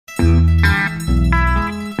Hi,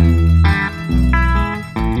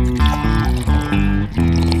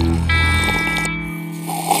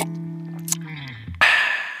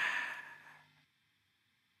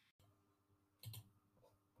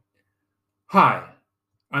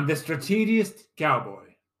 I'm the strategist cowboy.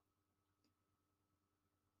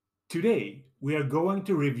 Today we are going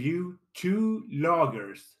to review two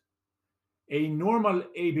lagers, a normal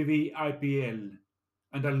ABV IPL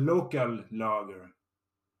and a local lager.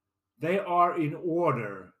 They are in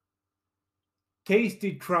order: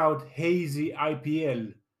 Tasty Trout Hazy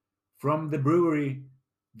IPL from the brewery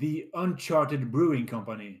The Uncharted Brewing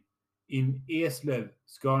Company in Eslöv,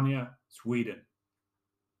 Scania, Sweden.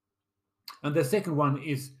 And the second one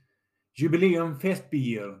is Jubileum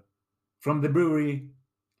Festbier from the brewery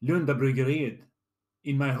Lunda Bryggeriet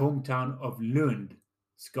in my hometown of Lund,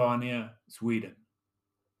 Scania, Sweden.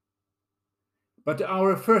 But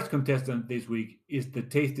our first contestant this week is the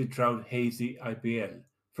Tasty Trout Hazy IPL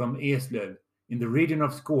from Eslöv in the region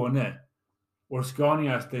of Skåne, or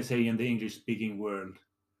Scania as they say in the English-speaking world,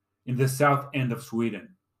 in the south end of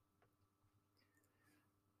Sweden.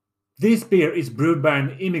 This beer is brewed by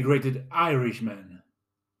an immigrated Irishman.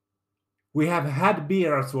 We have had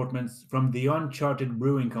beer assortments from the Uncharted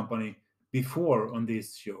Brewing Company before on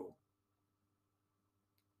this show.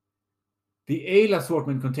 The ale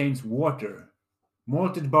assortment contains water,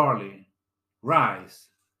 malted barley, rice,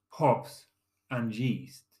 hops, and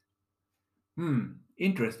yeast.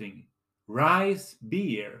 Interesting. Rice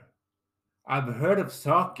beer. I've heard of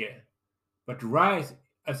sake, but rice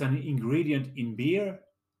as an ingredient in beer?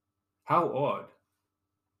 How odd.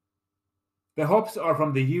 The hops are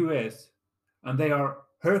from the US, and they are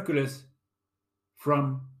Hercules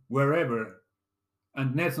from wherever,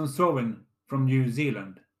 and Nelson Sauvin from New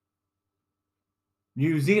Zealand.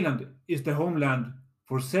 New Zealand is the homeland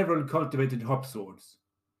for several cultivated hop sorts.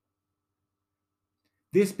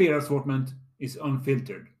 This beer assortment is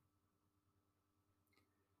unfiltered.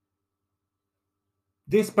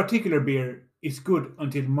 This particular beer is good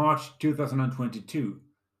until March 2022,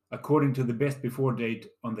 according to the best before date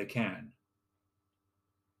on the can.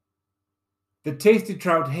 The Tasty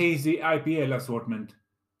Trout Hazy IPL assortment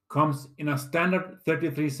comes in a standard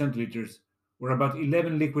 33 centiliters or about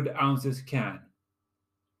 11 liquid ounces can.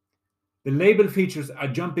 The label features a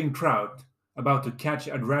jumping trout about to catch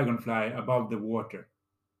a dragonfly above the water.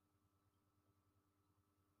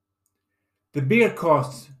 The beer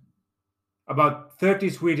costs about 30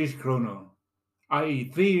 Swedish kronor,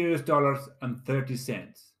 i.e. $3 and 30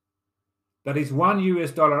 cents. That is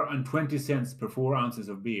 $1 and 20 cents per 4 ounces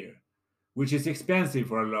of beer, which is expensive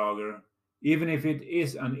for a lager, even if it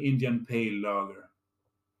is an Indian pale lager.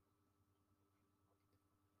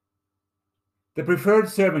 The preferred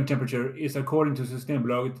serving temperature is, according to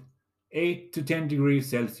Systembolaget, 8 to 10 degrees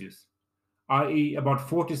Celsius, i.e. about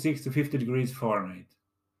 46 to 50 degrees Fahrenheit.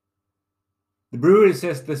 The brewery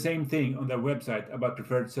says the same thing on their website about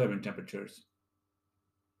preferred serving temperatures.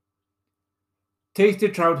 Tasty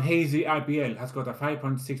Trout Hazy IPL has got a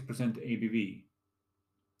 5.6% ABV.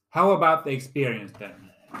 How about the experience then?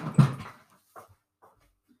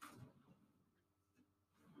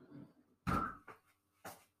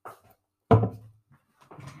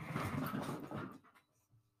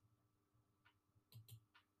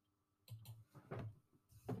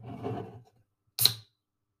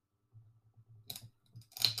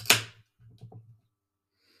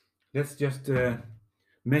 Let's just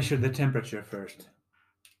measure the temperature first.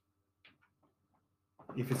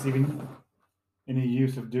 If it's even any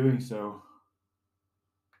use of doing so.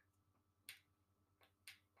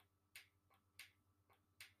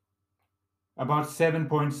 About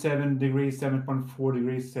 7.7 degrees, 7.4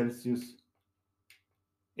 degrees Celsius,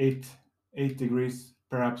 8 degrees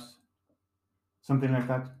perhaps, something like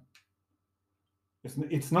that.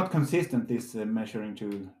 It's not consistent, this measuring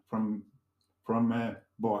tool from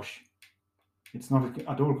Bosch. It's not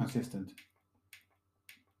at all consistent.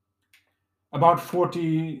 About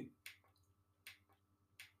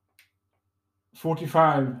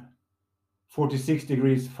 45, 46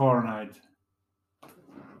 degrees Fahrenheit.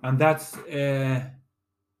 And that's,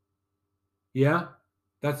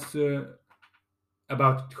 that's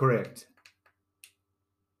about correct.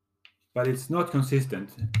 But it's not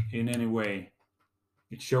consistent in any way.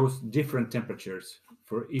 It shows different temperatures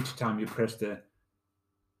for each time you press the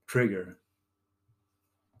trigger.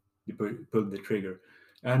 You pull the trigger.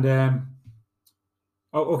 And,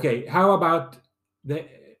 okay, how about the...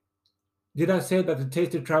 Did I say that the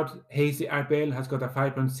Tasty Trout Hazy IPL has got a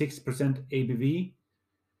 5.6% ABV?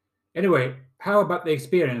 Anyway, how about the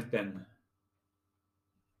experience then?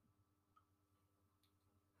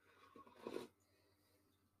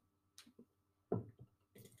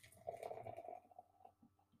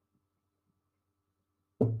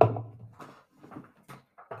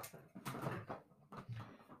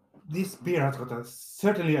 this beer has got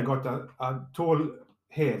certainly got a tall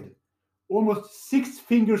head, almost 6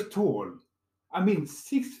 fingers tall. I mean,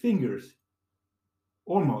 6 fingers,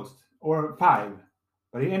 almost, or 5.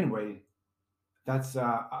 But anyway, that's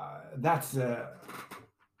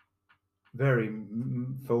very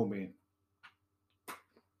foamy.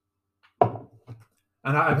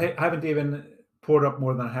 And I haven't even poured up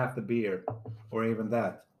more than half the beer, or even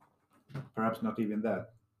that. Perhaps not even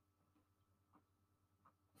that.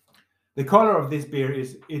 The color of this beer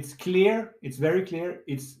it's clear, it's very clear,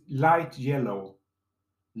 it's light yellow,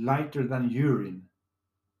 lighter than urine.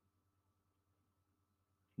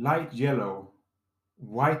 Light yellow,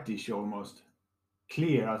 whitish almost,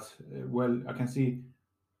 clear as well. I can see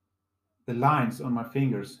the lines on my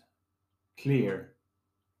fingers, clear.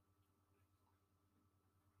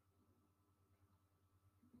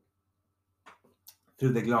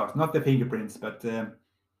 Through the glass, not the fingerprints, but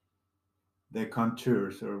the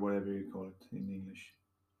contours, or whatever you call it in English.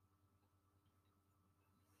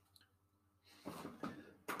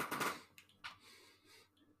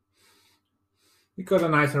 It got a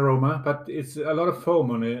nice aroma, but it's a lot of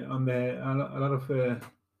foam on it, a lot of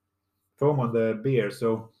foam on the beer,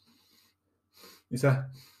 so it's a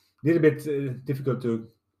little bit difficult to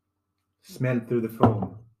smell through the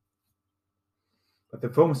foam. But the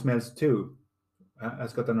foam smells too.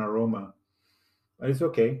 Has got an aroma, but it's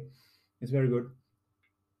okay. It's very good.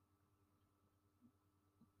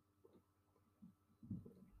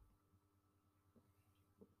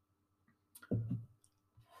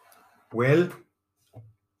 Well,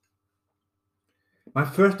 my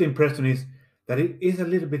first impression is that it is a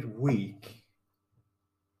little bit weak.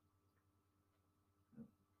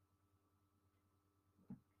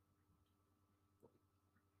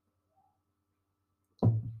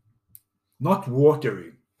 Not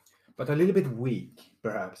watery, but a little bit weak,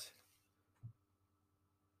 perhaps.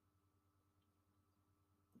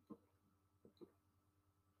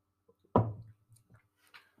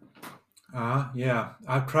 Yeah.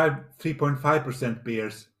 I've tried 3.5%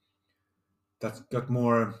 beers that's got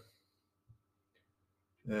more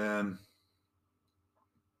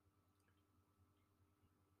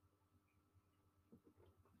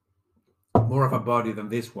more of a body than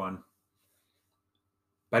this one.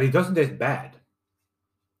 But it doesn't taste bad.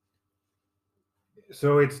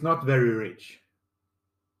 So it's not very rich.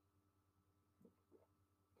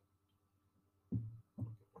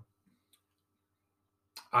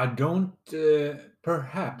 I don't,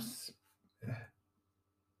 perhaps.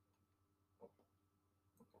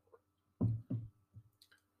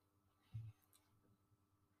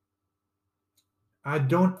 I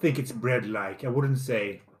don't think it's bread-like. I wouldn't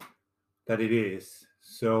say that it is.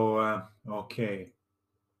 So, okay.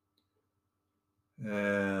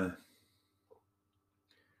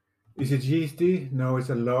 Is it yeasty? No, it's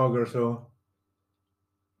a lager, so.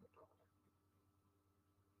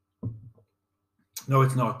 No,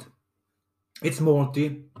 it's not. It's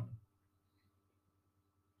malty.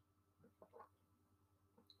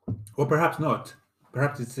 Or perhaps not.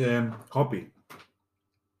 Perhaps it's hoppy.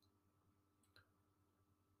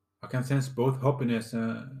 I can sense both hoppiness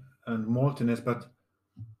and maltiness, but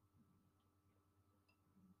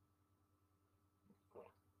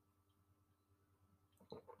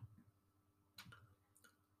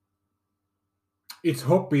it's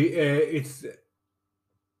hoppy. It's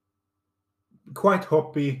quite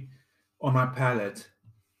hoppy on my palate.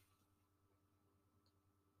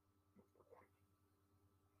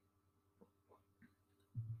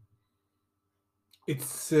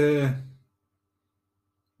 It's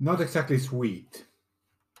not exactly sweet.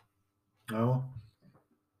 No.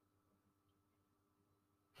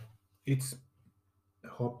 It's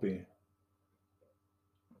hoppy.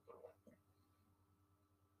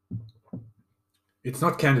 It's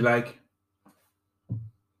not candy-like.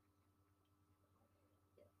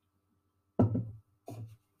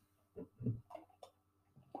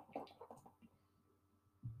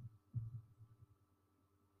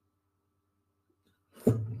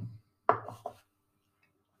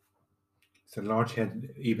 It's a large head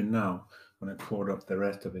even now when I poured up the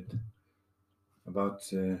rest of it. About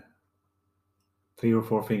 3 or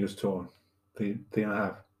 4 fingers tall.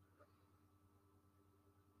 3.5.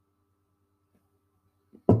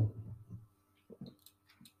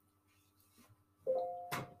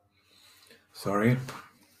 Sorry.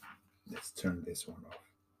 Let's turn this one off.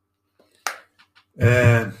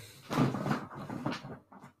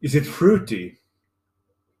 Is it fruity?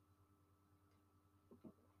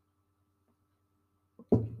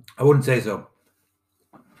 I wouldn't say so.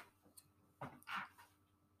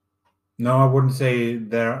 No, I wouldn't say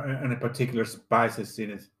there are any particular spices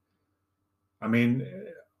in it. I mean,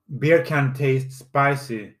 beer can taste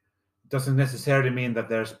spicy doesn't necessarily mean that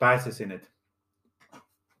there are spices in it.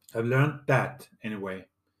 I've learned that anyway.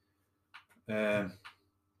 Uh,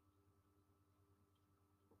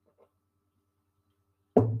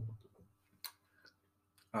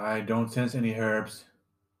 I don't sense any herbs.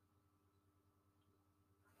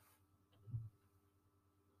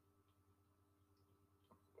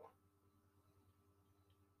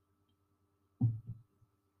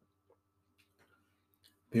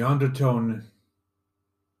 The undertone,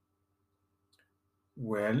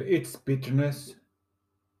 well, it's bitterness,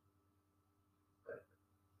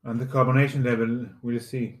 and the carbonation level, we'll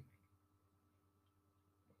see.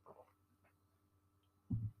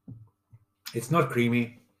 It's not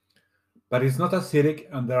creamy, but it's not acidic,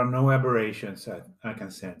 and there are no aberrations I can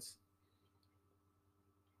sense.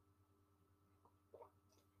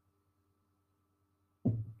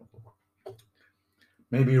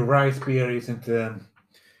 Maybe rice beer isn't,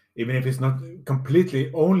 even if it's not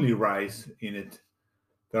completely only rice in it,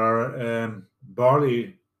 there are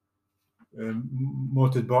barley,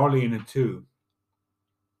 malted barley in it too,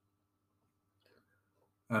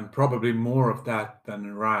 and probably more of that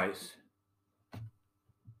than rice.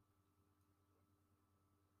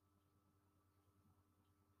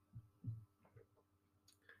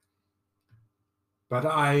 But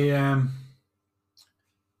I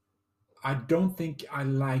don't think I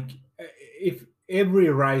like if every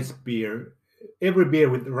beer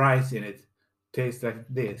with rice in it tastes like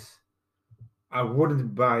this. I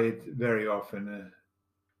wouldn't buy it very often.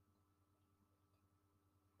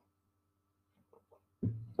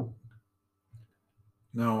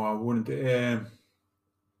 No, I wouldn't.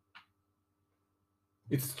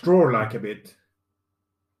 It's straw-like a bit.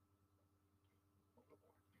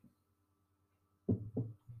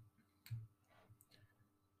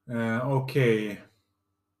 Okay,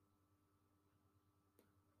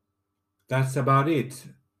 that's about it,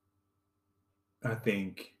 I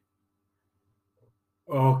think.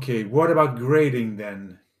 Okay, what about grading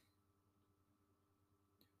then?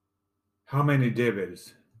 How many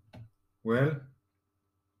devils? Well,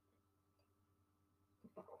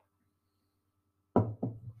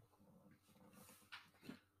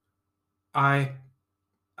 I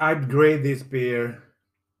I'd grade this beer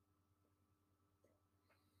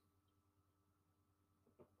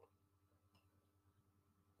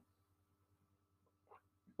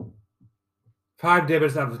 5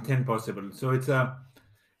 devils out of 10 possible. So it's an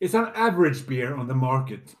average beer on the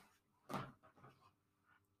market.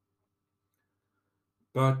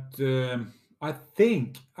 But I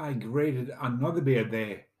think I graded another beer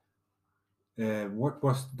there. What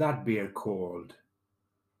was that beer called?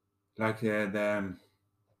 Like let's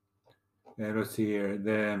see here,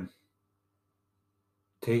 the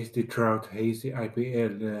Tasty Trout Hazy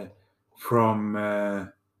IPL from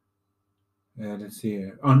let's see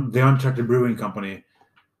here, on the Uncharted Brewing Company.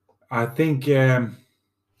 I think the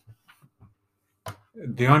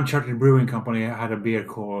Uncharted Brewing Company had a beer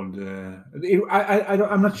called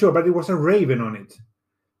I'm not sure, but it was a Raven on it,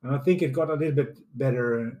 and I think it got a little bit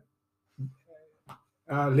better,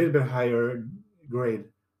 a little bit higher grade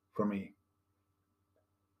for me,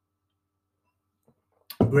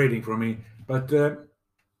 grading for me. But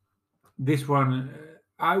this one,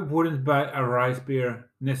 I wouldn't buy a rice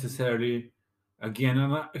beer necessarily again,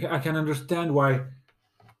 and I can understand why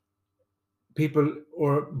people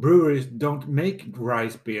or breweries don't make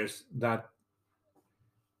rice beers. That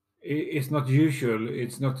it's not usual,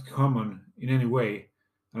 it's not common in any way,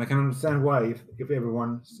 and I can understand why if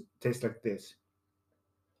everyone tastes like this.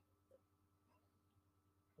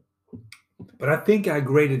 But I think I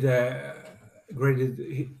graded the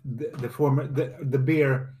former the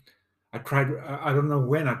beer I tried. I don't know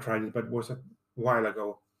when I tried it, but it was a while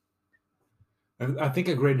ago. I think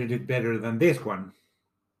I graded it better than this one.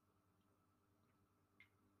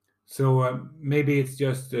 So maybe it's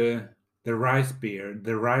just the rice beer,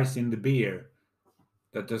 the rice in the beer,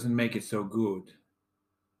 that doesn't make it so good,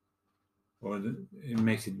 or it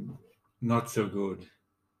makes it not so good.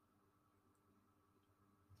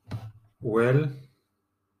 Well,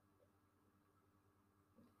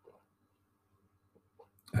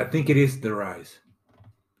 I think it is the rice.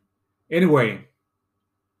 Anyway,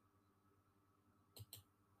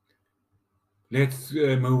 let's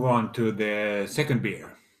move on to the second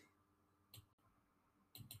beer.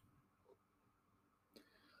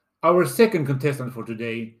 Our second contestant for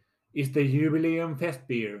today is the Jubileum Fest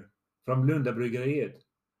beer from Lunda Bryggeriet,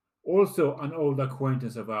 also an old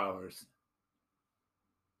acquaintance of ours.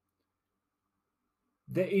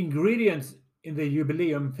 The ingredients in the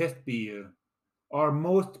Jubileum Fest beer are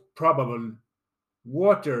most probable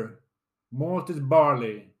water, malted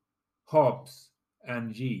barley, hops,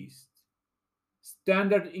 and yeast.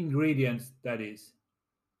 Standard ingredients, that is.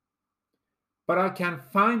 But I can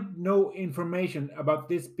find no information about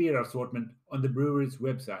this beer assortment on the brewery's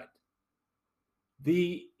website.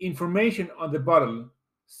 The information on the bottle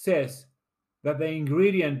says that the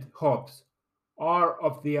ingredient hops are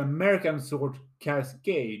of the American sort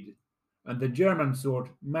Cascade and the German sort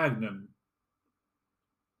Magnum,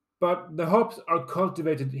 but the hops are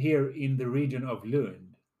cultivated here in the region of Lund.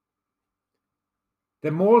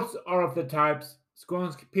 The malts are of the types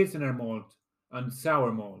Skånsk Pilsner malt and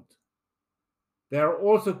sour malt. They are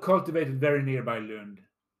also cultivated very nearby Lund.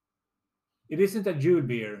 It isn't a Jule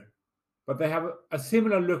beer, but they have a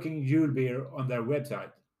similar looking Jule beer on their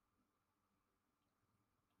website.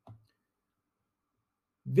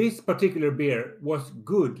 This particular beer was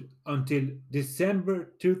good until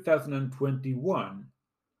December 2021,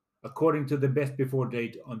 according to the best before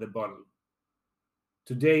date on the bottle.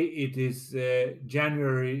 Today it is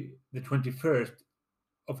January the 21st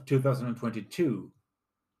of 2022.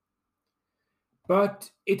 But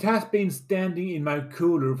it has been standing in my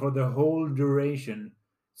cooler for the whole duration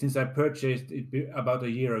since I purchased it about a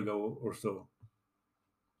year ago or so.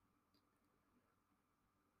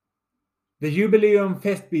 The Jubileum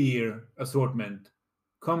Festbier assortment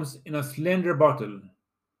comes in a slender bottle.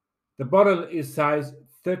 The bottle is size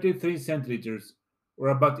 33 centiliters or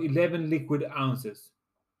about 11 liquid ounces.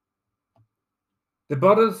 The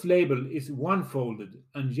bottle's label is one-folded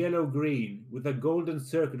and yellow-green with a golden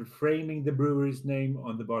circle framing the brewery's name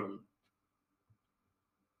on the bottle.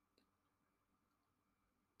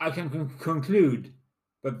 I can conclude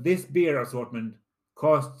that this beer assortment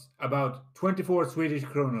costs about 24 Swedish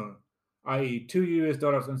kronor, i.e.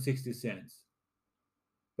 $2 and 60 cents.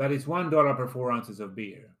 That is $1 per 4 ounces of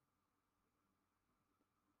beer.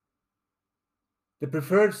 The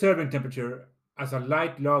preferred serving temperature as a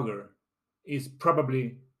light lager is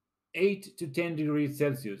probably 8 to 10 degrees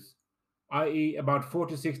Celsius, i.e. about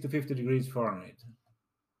 46 to 50 degrees Fahrenheit.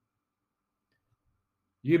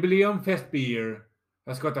 Jubileum Festbier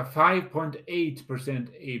has got a 5.8%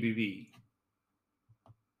 ABV.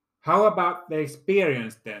 How about the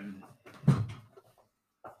experience then?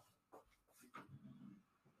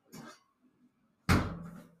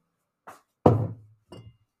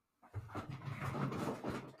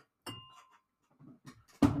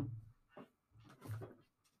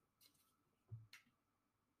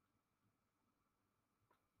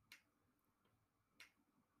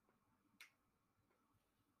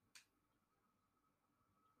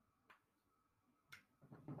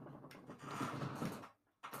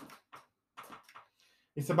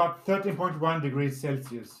 It's about 13.1 degrees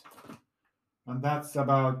Celsius, and that's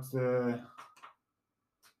about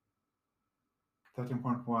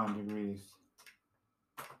 13.1 degrees,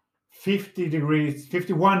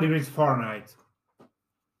 51 degrees Fahrenheit.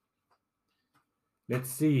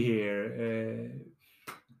 Let's see here.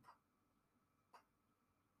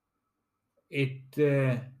 It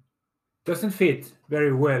doesn't fit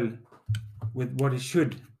very well with what it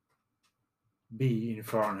should be in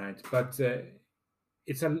Fahrenheit, but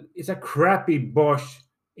it's a crappy Bosch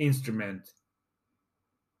instrument.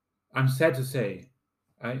 I'm sad to say.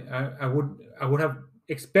 I would have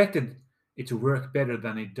expected it to work better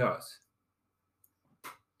than it does.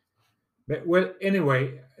 But well,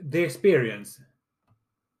 anyway, the experience.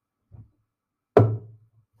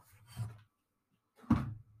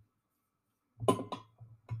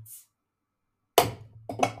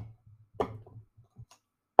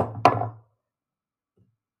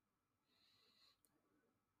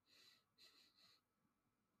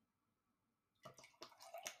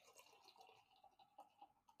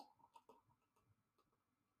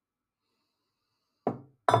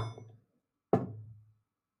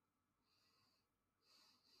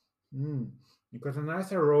 It got a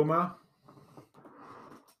nice aroma.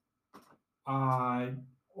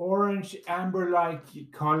 Orange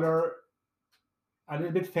amber-like color, a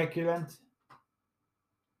little bit feculent.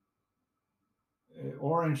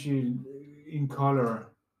 Orange in color.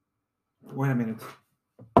 Wait a minute.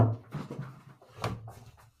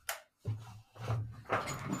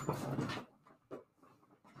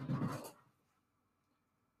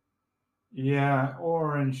 Yeah,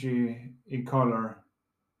 orangey in color.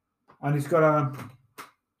 And it's got a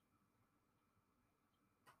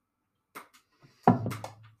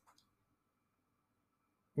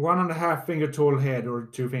 1.5 finger tall head or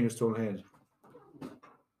 2 fingers tall head.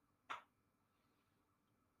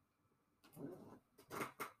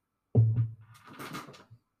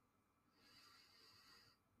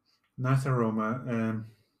 Nice aroma,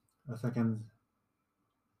 as I can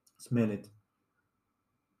smell it.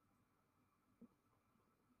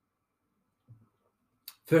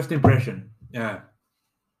 First impression. Yeah.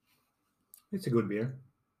 It's a good beer.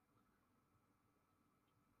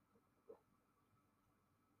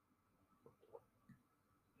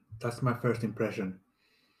 That's my first impression.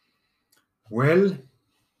 Well,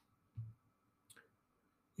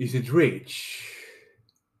 is it rich?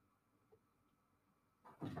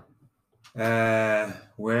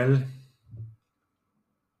 Well,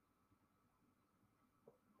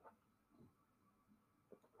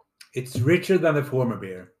 it's richer than the former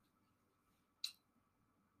beer.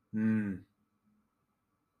 Mm.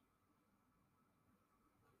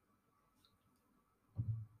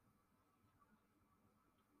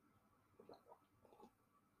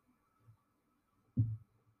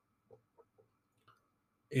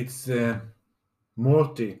 It's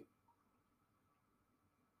malty.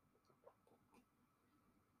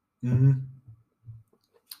 Mhm.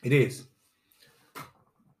 It is.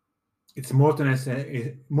 It's maltiness.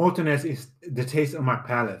 Maltiness is the taste on my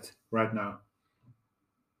palate right now.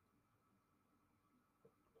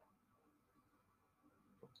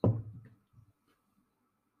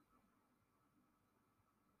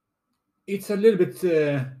 It's a little bit,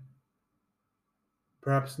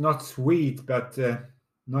 perhaps not sweet, but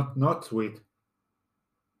not sweet.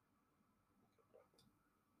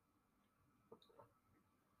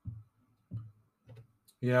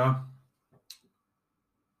 Yeah.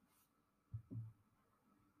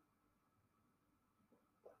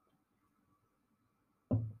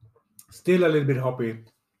 Still a little bit hoppy.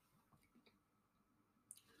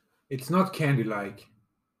 It's not candy-like.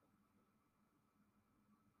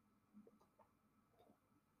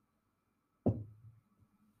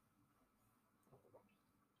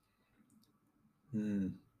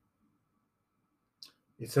 Mm.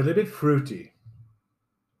 It's a little bit fruity.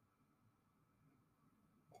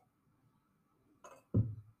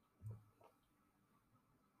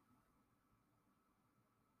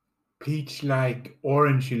 Peach-like,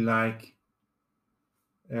 orangey-like,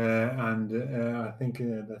 and I think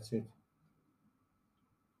that's it.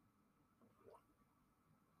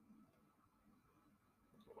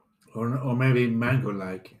 Or maybe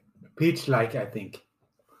mango-like, peach-like. I think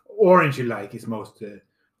orangey-like is the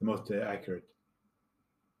most accurate.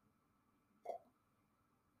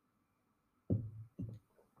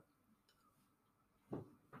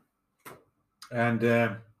 And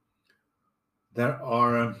there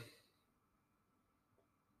are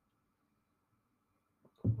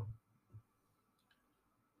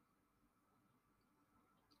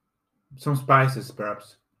some spices,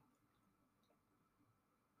 perhaps.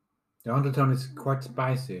 The undertone is quite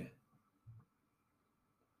spicy.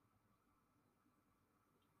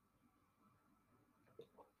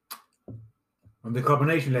 On the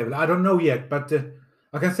carbonation level, I don't know yet, but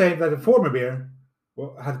I can say that the former beer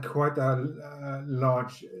had quite a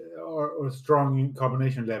large or strong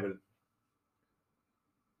carbonation level.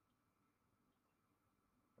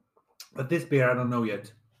 But this beer, I don't know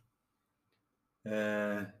yet.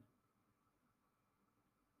 Uh,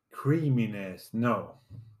 Creaminess, no.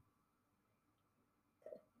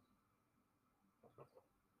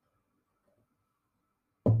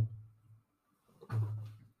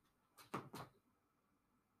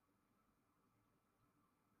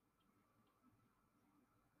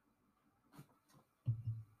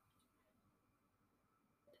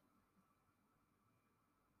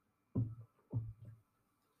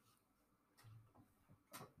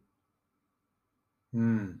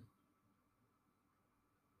 Hmm.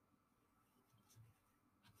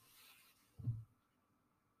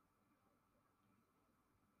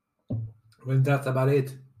 Well, that's about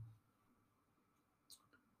it.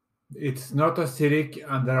 It's not acidic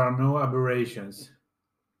and there are no aberrations.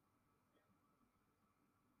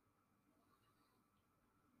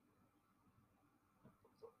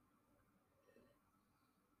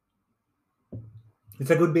 It's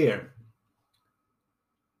a good beer.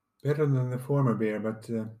 Better than the former beer, but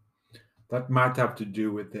that might have to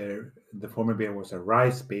do with the former beer was a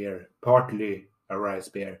rice beer, partly a rice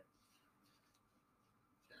beer.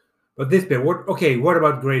 But this beer, what? Okay, what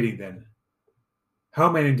about grading then?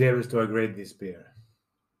 How many devils do I grade this beer?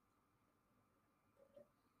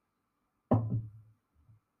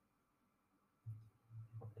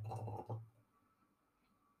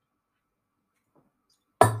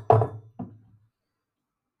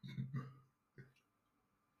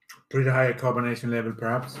 Pretty high carbonation level,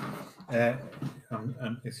 perhaps. Uh,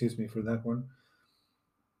 excuse me for that one.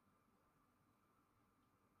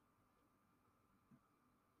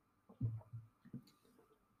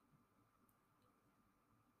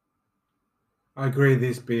 I grade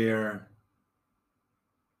this beer.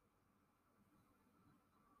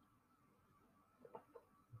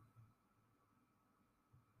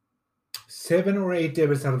 7 or 8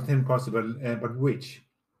 devils out of 10 possible, but which?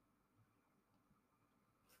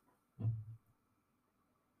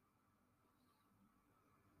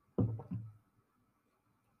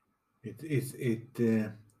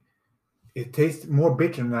 It tastes more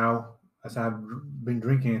bitter now as I've been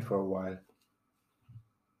drinking it for a while.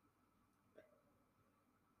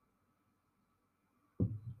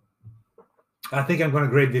 I think I'm going to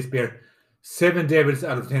grade this beer 7 devils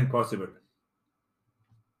out of 10 possible.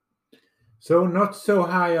 So not so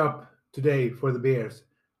high up today for the beers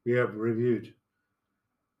we have reviewed.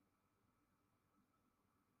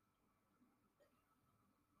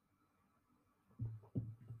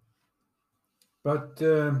 But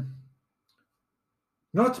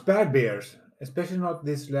not bad beers, especially not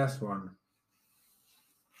this last one.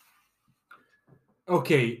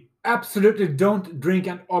 Okay, absolutely don't drink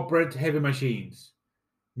and operate heavy machines,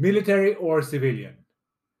 military or civilian.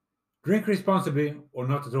 Drink responsibly or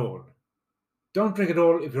not at all. Don't drink at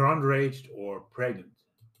all if you're underage or pregnant.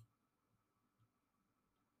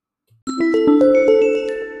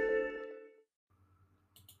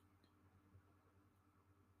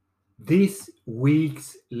 This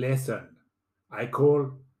week's lesson I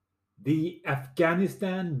call the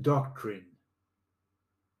Afghanistan Doctrine.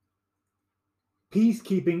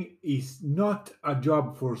 Peacekeeping is not a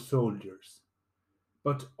job for soldiers,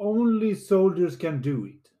 but only soldiers can do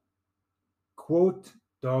it. Quote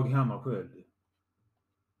Dag Hammarskjöld.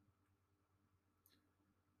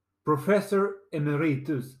 Professor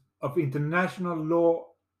Emeritus of International Law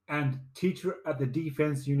and teacher at the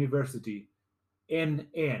Defense University,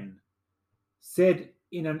 NN, said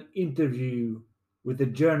in an interview with the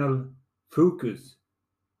journal Focus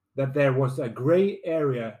that there was a gray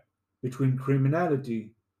area between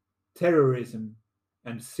criminality, terrorism,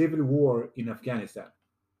 and civil war in Afghanistan.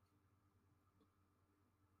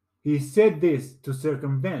 He said this to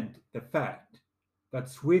circumvent the fact that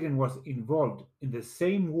Sweden was involved in the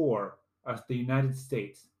same war as the United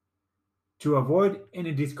States, to avoid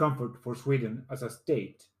any discomfort for Sweden as a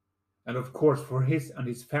state, and of course for his and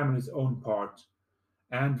his family's own part,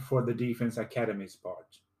 and for the Defense Academy's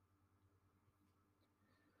part.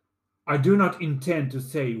 I do not intend to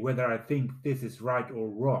say whether I think this is right or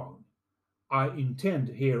wrong. I intend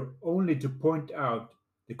here only to point out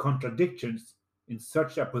the contradictions in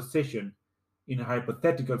such a position in a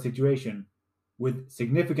hypothetical situation with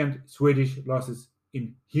significant Swedish losses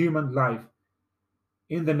in human life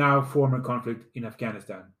in the now former conflict in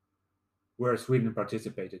Afghanistan, where Sweden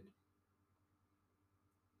participated.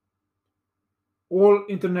 All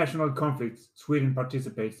international conflicts Sweden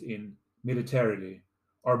participates in militarily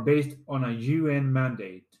are based on a UN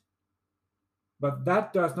mandate, but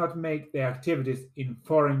that does not make the activities in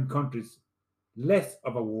foreign countries less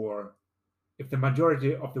of a war if the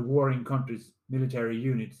majority of the warring countries' military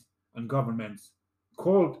units and governments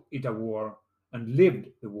called it a war and lived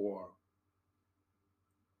the war.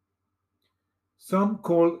 Some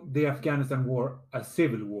call the Afghanistan war a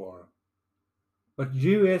civil war, but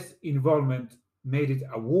US involvement made it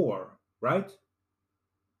a war, right?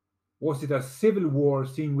 Was it a civil war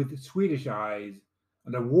seen with Swedish eyes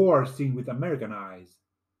and a war seen with American eyes?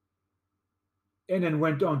 NN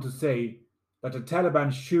went on to say that a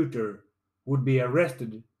Taliban shooter would be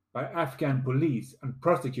arrested by Afghan police and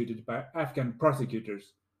prosecuted by Afghan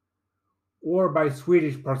prosecutors, or by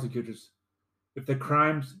Swedish prosecutors if the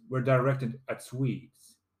crimes were directed at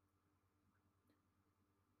Swedes.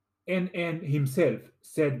 NN himself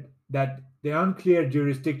said that the unclear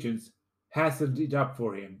jurisdictions hassled it up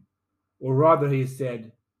for him, or rather he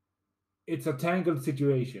said, it's a tangled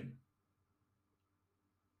situation.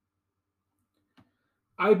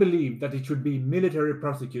 I believe that it should be military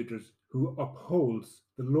prosecutors who upholds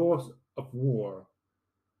the laws of war,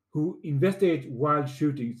 who investigate wild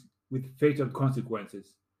shootings with fatal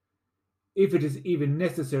consequences, if it is even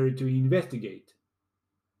necessary to investigate.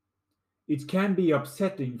 It can be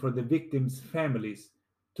upsetting for the victims' families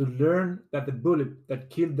to learn that the bullet that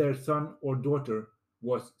killed their son or daughter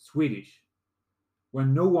was Swedish,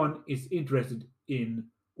 when no one is interested in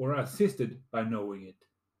or assisted by knowing it.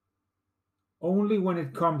 Only when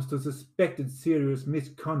it comes to suspected serious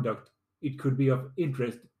misconduct it could be of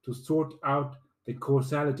interest to sort out the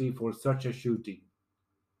causality for such a shooting.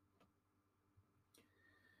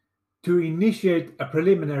 To initiate a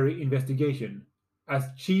preliminary investigation,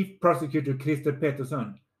 as Chief Prosecutor Christer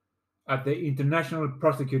Pettersson at the International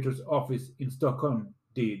Prosecutor's Office in Stockholm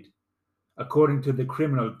did, according to the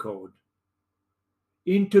Criminal Code,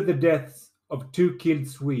 into the deaths of 2 killed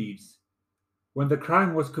Swedes, when the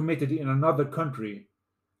crime was committed in another country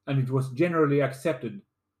and it was generally accepted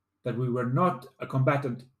that we were not a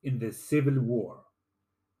combatant in the civil war.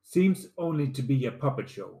 seems only to be a puppet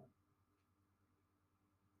show.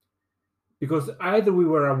 Because either we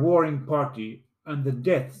were a warring party and the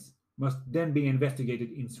deaths must then be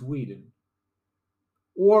investigated in Sweden,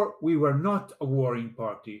 or we were not a warring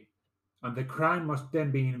party and the crime must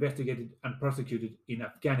then be investigated and prosecuted in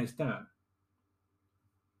Afghanistan.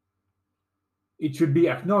 It should be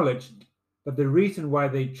acknowledged that the reason why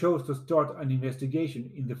they chose to start an investigation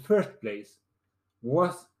in the first place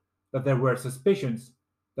was that there were suspicions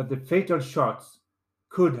that the fatal shots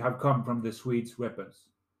could have come from the Swedes' weapons,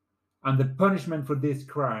 and the punishment for this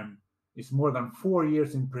crime is more than 4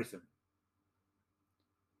 years in prison.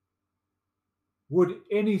 Would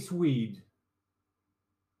any Swedes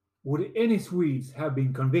have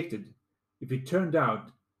been convicted if it turned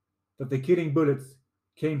out that the killing bullets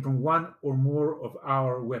came from one or more of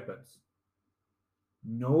our weapons?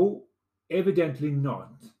 No, evidently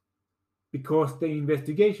not, because the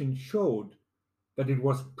investigation showed that it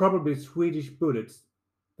was probably Swedish bullets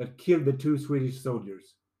that killed the 2 Swedish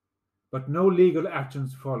soldiers, but no legal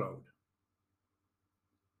actions followed.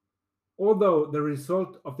 Although the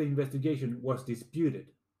result of the investigation was disputed,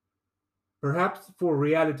 perhaps for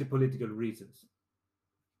reality political reasons.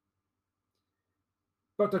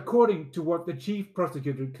 But according to what the chief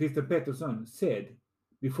prosecutor Christer Pettersson said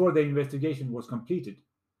before the investigation was completed,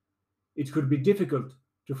 it could be difficult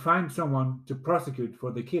to find someone to prosecute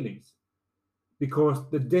for the killings, because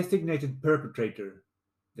the designated perpetrator,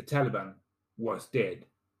 the Taliban, was dead.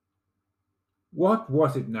 What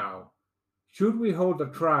was it now? Should we hold a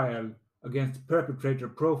trial against perpetrator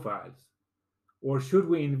profiles, or should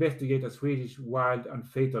we investigate a Swedish wild and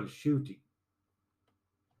fatal shooting?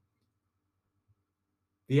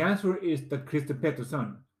 The answer is that Christer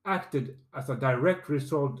Pettersson acted as a direct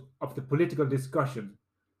result of the political discussion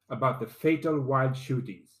about the fatal wild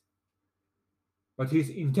shootings. But his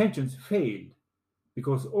intentions failed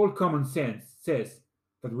because all common sense says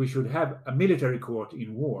that we should have a military court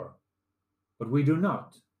in war, but we do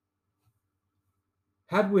not.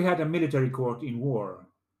 Had we had a military court in war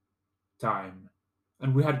time,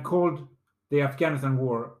 and we had called the Afghanistan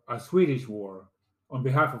war a Swedish war on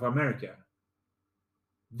behalf of America,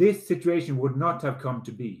 this situation would not have come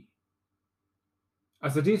to be.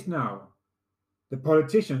 As it is now, the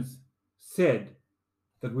politicians said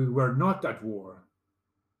that we were not at war,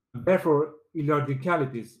 and therefore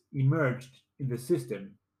illogicalities emerged in the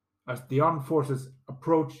system as the armed forces'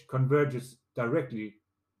 approach converges directly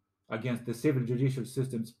against the civil judicial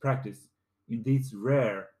system's practice in these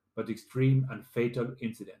rare but extreme and fatal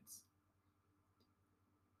incidents.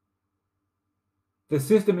 The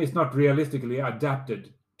system is not realistically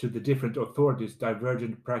adapted to the different authorities'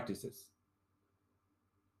 divergent practices.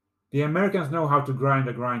 The Americans know how to grind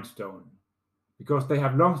a grindstone because they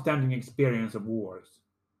have long-standing experience of wars.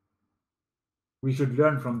 We should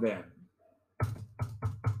learn from them.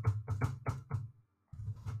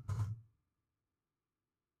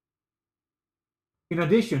 In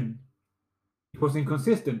addition, it was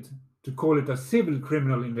inconsistent to call it a civil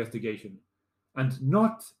criminal investigation and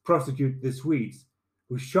not prosecute the Swedes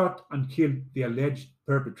who shot and killed the alleged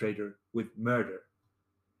perpetrator with murder,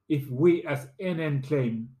 if we, as NN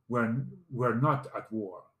claim, were not at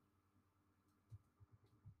war.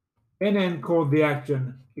 NN called the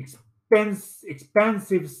action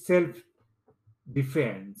expansive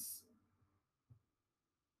self-defense.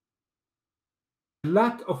 The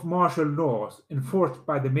lack of martial laws enforced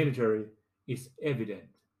by the military is evident.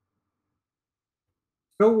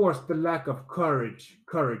 So was the lack of courage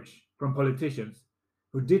from politicians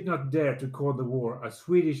who did not dare to call the war a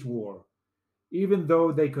Swedish war, even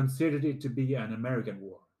though they considered it to be an American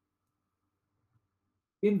war.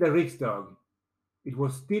 In the Riksdag, it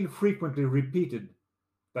was still frequently repeated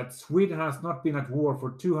that Sweden has not been at war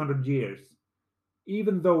for 200 years,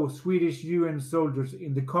 even though Swedish UN soldiers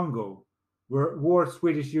in the Congo wore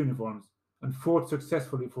Swedish uniforms and fought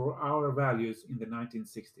successfully for our values in the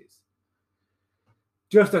 1960s.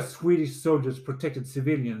 Just as Swedish soldiers protected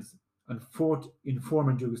civilians and fought in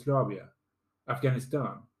former Yugoslavia,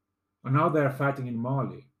 Afghanistan, and now they are fighting in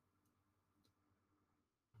Mali.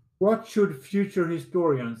 What should future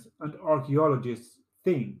historians and archaeologists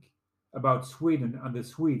think about Sweden and the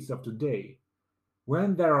Swedes of today,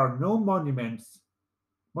 when there are no monuments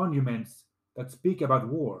that speak about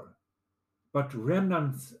war, but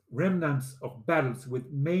remnants of battles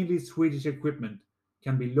with mainly Swedish equipment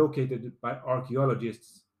can be located by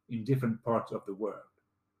archaeologists in different parts of the world?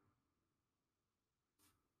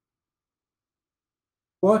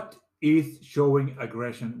 What is showing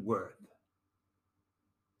aggression worth?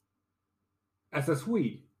 As a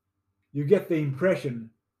Swede, you get the impression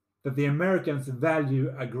that the Americans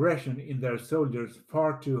value aggression in their soldiers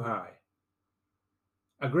far too high.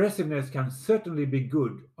 Aggressiveness can certainly be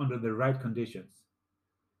good under the right conditions,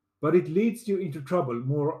 but it leads you into trouble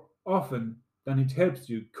more often than it helps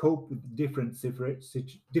you cope with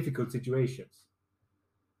difficult situations.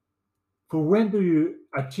 For when do you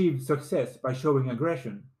achieve success by showing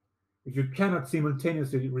aggression if you cannot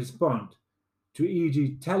simultaneously respond to,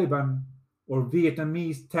 e.g., Taliban or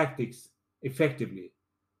Vietnamese tactics effectively,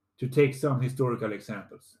 to take some historical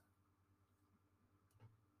examples?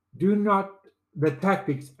 Do not the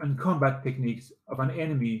tactics and combat techniques of an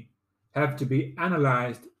enemy have to be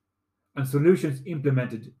analyzed and solutions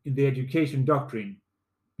implemented in the education doctrine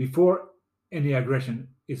before any aggression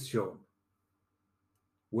is shown?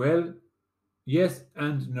 Well, yes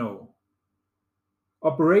and no.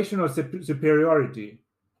 Operational superiority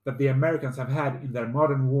that the Americans have had in their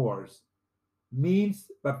modern wars means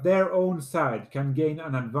that their own side can gain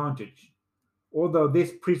an advantage, although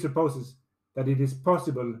this presupposes that it is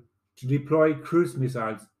possible to deploy cruise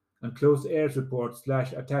missiles and close air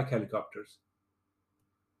support/attack helicopters.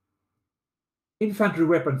 Infantry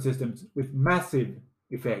weapon systems with massive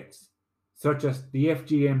effects, such as the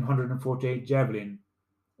FGM 148 Javelin,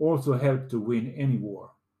 also help to win any war.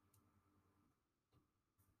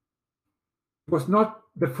 It was not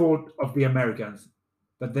the fault of the Americans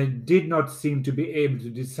that they did not seem to be able to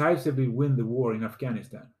decisively win the war in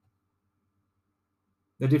Afghanistan.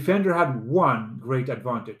 The defender had one great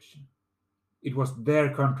advantage: it was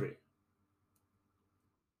their country.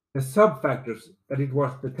 The sub-factors that it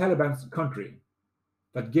was the Taliban's country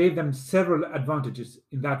that gave them several advantages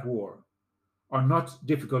in that war are not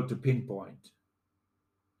difficult to pinpoint.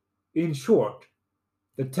 In short,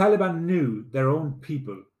 the Taliban knew their own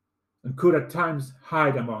people and could at times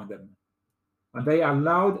hide among them, and they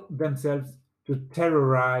allowed themselves to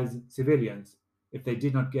terrorize civilians if they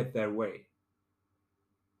did not get their way.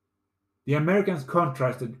 The Americans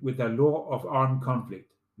contrasted with their law of armed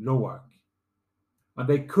conflict, LOAC, and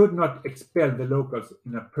they could not expel the locals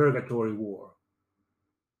in a purgatory war.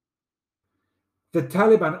 The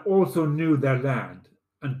Taliban also knew their land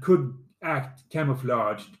and could act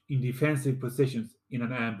camouflaged in defensive positions in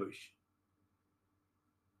an ambush.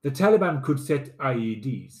 The Taliban could set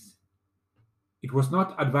IEDs. It was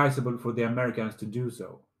not advisable for the Americans to do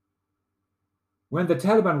so. When the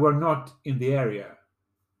Taliban were not in the area,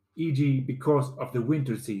 e.g., because of the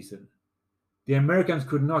winter season, the Americans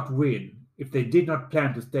could not win if they did not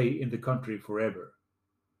plan to stay in the country forever.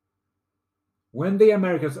 When the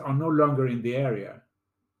Americans are no longer in the area,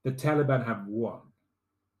 the Taliban have won.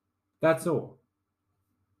 That's all.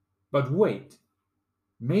 But wait,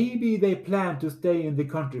 maybe they plan to stay in the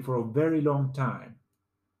country for a very long time.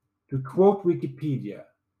 To quote Wikipedia,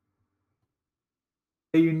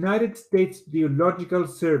 the United States Geological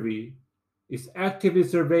Survey is actively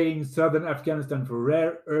surveying southern Afghanistan for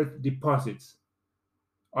rare earth deposits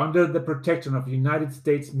under the protection of United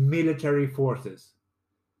States military forces.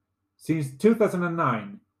 Since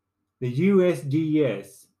 2009, the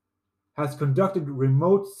USGS has conducted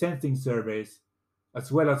remote sensing surveys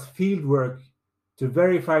as well as field work to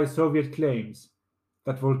verify Soviet claims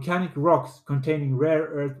that volcanic rocks containing rare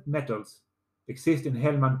earth metals exist in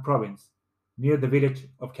Helmand province near the village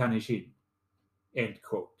of Kaneshin. End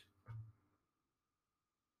quote.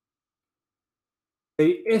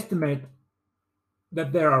 They estimate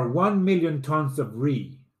that there are 1 million tons of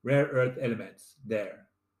Re, rare earth elements, there,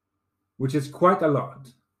 which is quite a lot.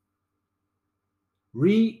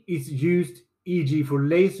 Re is used, e.g., for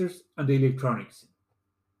lasers and electronics.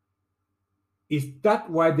 Is that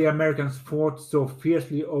why the Americans fought so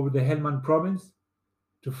fiercely over the Helmand province?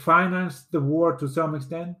 To finance the war to some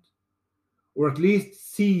extent? Or at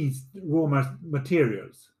least seize raw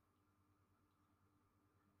materials?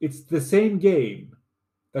 It's the same game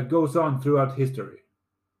that goes on throughout history.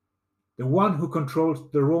 The one who controls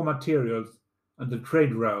the raw materials and the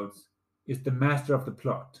trade routes is the master of the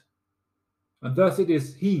plot, and thus it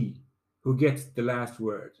is he who gets the last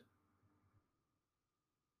word.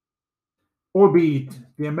 Albeit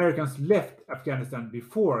the Americans left Afghanistan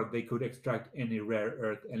before they could extract any rare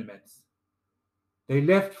earth elements. They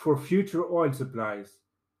left for future oil supplies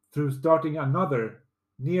through starting another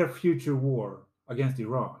near-future war against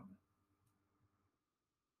Iran.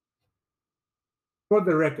 For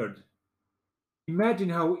the record, imagine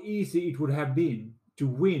how easy it would have been to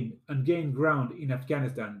win and gain ground in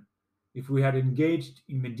Afghanistan if we had engaged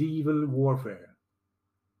in medieval warfare,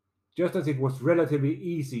 just as it was relatively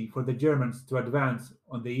easy for the Germans to advance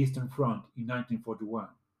on the Eastern Front in 1941.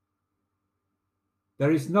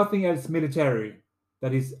 There is nothing else military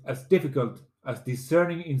that is as difficult as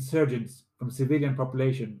discerning insurgents from civilian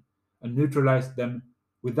population and neutralize them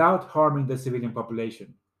without harming the civilian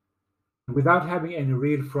population, without having any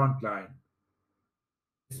real front line,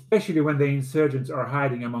 especially when the insurgents are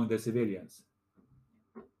hiding among the civilians.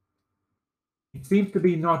 It seems to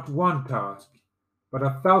be not one task, but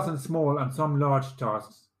 1,000 small and some large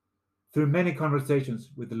tasks through many conversations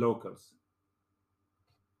with the locals.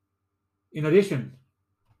 In addition,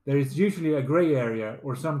 there is usually a grey area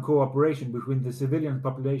or some cooperation between the civilian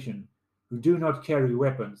population who do not carry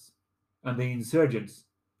weapons and the insurgents,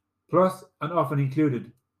 plus and often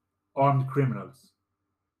included armed criminals.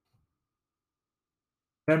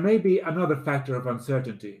 There may be another factor of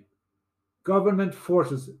uncertainty: government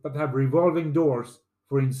forces that have revolving doors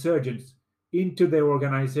for insurgents into their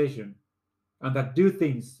organization and that do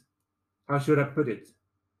things, how should I put it,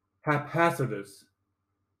 haphazardous.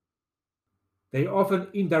 They often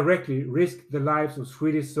indirectly risk the lives of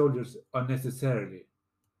Swedish soldiers unnecessarily.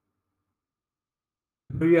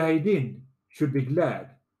 Mujahideen should be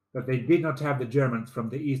glad that they did not have the Germans from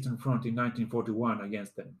the Eastern Front in 1941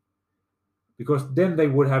 against them, because then they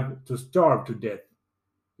would have to starve to death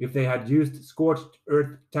if they had used scorched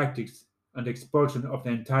earth tactics and expulsion of the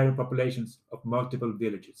entire populations of multiple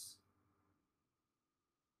villages.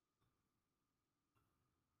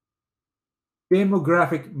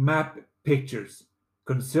 Demographic map pictures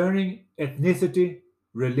concerning ethnicity,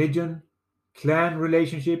 religion, clan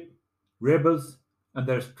relationship, rebels, and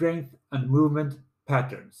their strength and movement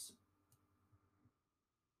patterns.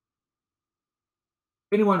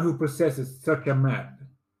 Anyone who possesses such a map,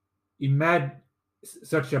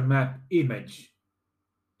 such a map image,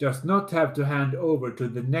 does not have to hand over to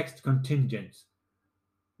the next contingent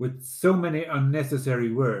with so many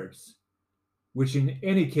unnecessary words, which in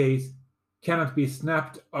any case cannot be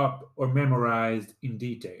snapped up or memorized in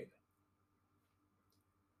detail.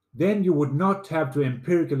 Then you would not have to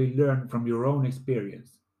empirically learn from your own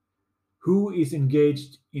experience who is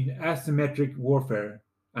engaged in asymmetric warfare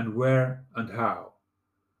and where and how.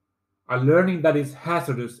 A learning that is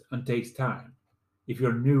hazardous and takes time if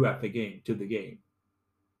you're new at the game.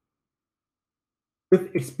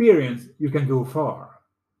 With experience you can go far,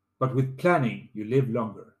 but with planning you live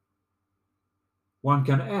longer. One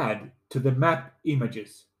can add to the map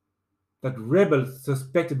images that rebels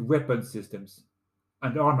suspected weapon systems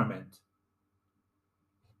and armament.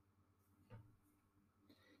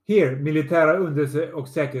 Here Militära underrättelse- och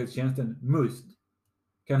säkerhetstjänsten, MUST,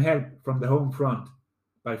 can help from the home front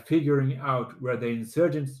by figuring out where the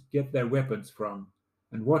insurgents get their weapons from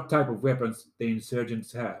and what type of weapons the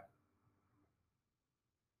insurgents have.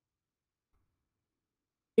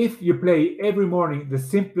 If you play every morning the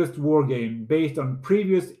simplest war game based on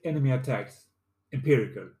previous enemy attacks,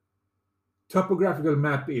 empirical, topographical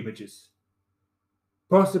map images,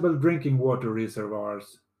 possible drinking water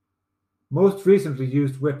reservoirs, most recently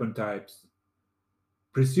used weapon types,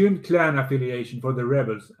 presumed clan affiliation for the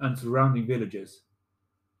rebels and surrounding villages,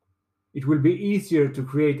 it will be easier to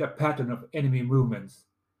create a pattern of enemy movements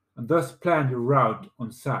and thus plan your route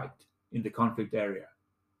on site in the conflict area.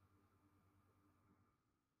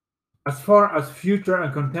 As far as future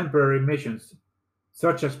and contemporary missions,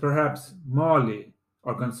 such as perhaps Mali,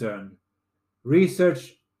 are concerned,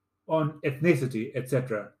 research on ethnicity,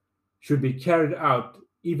 etc., should be carried out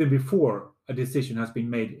even before a decision has been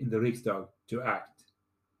made in the Riksdag to act.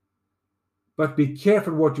 But be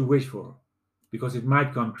careful what you wish for, because it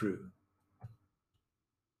might come true.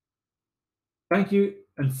 Thank you,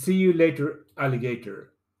 and see you later,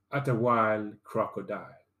 alligator, at a wild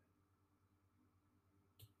crocodile.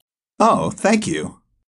 Oh, thank you.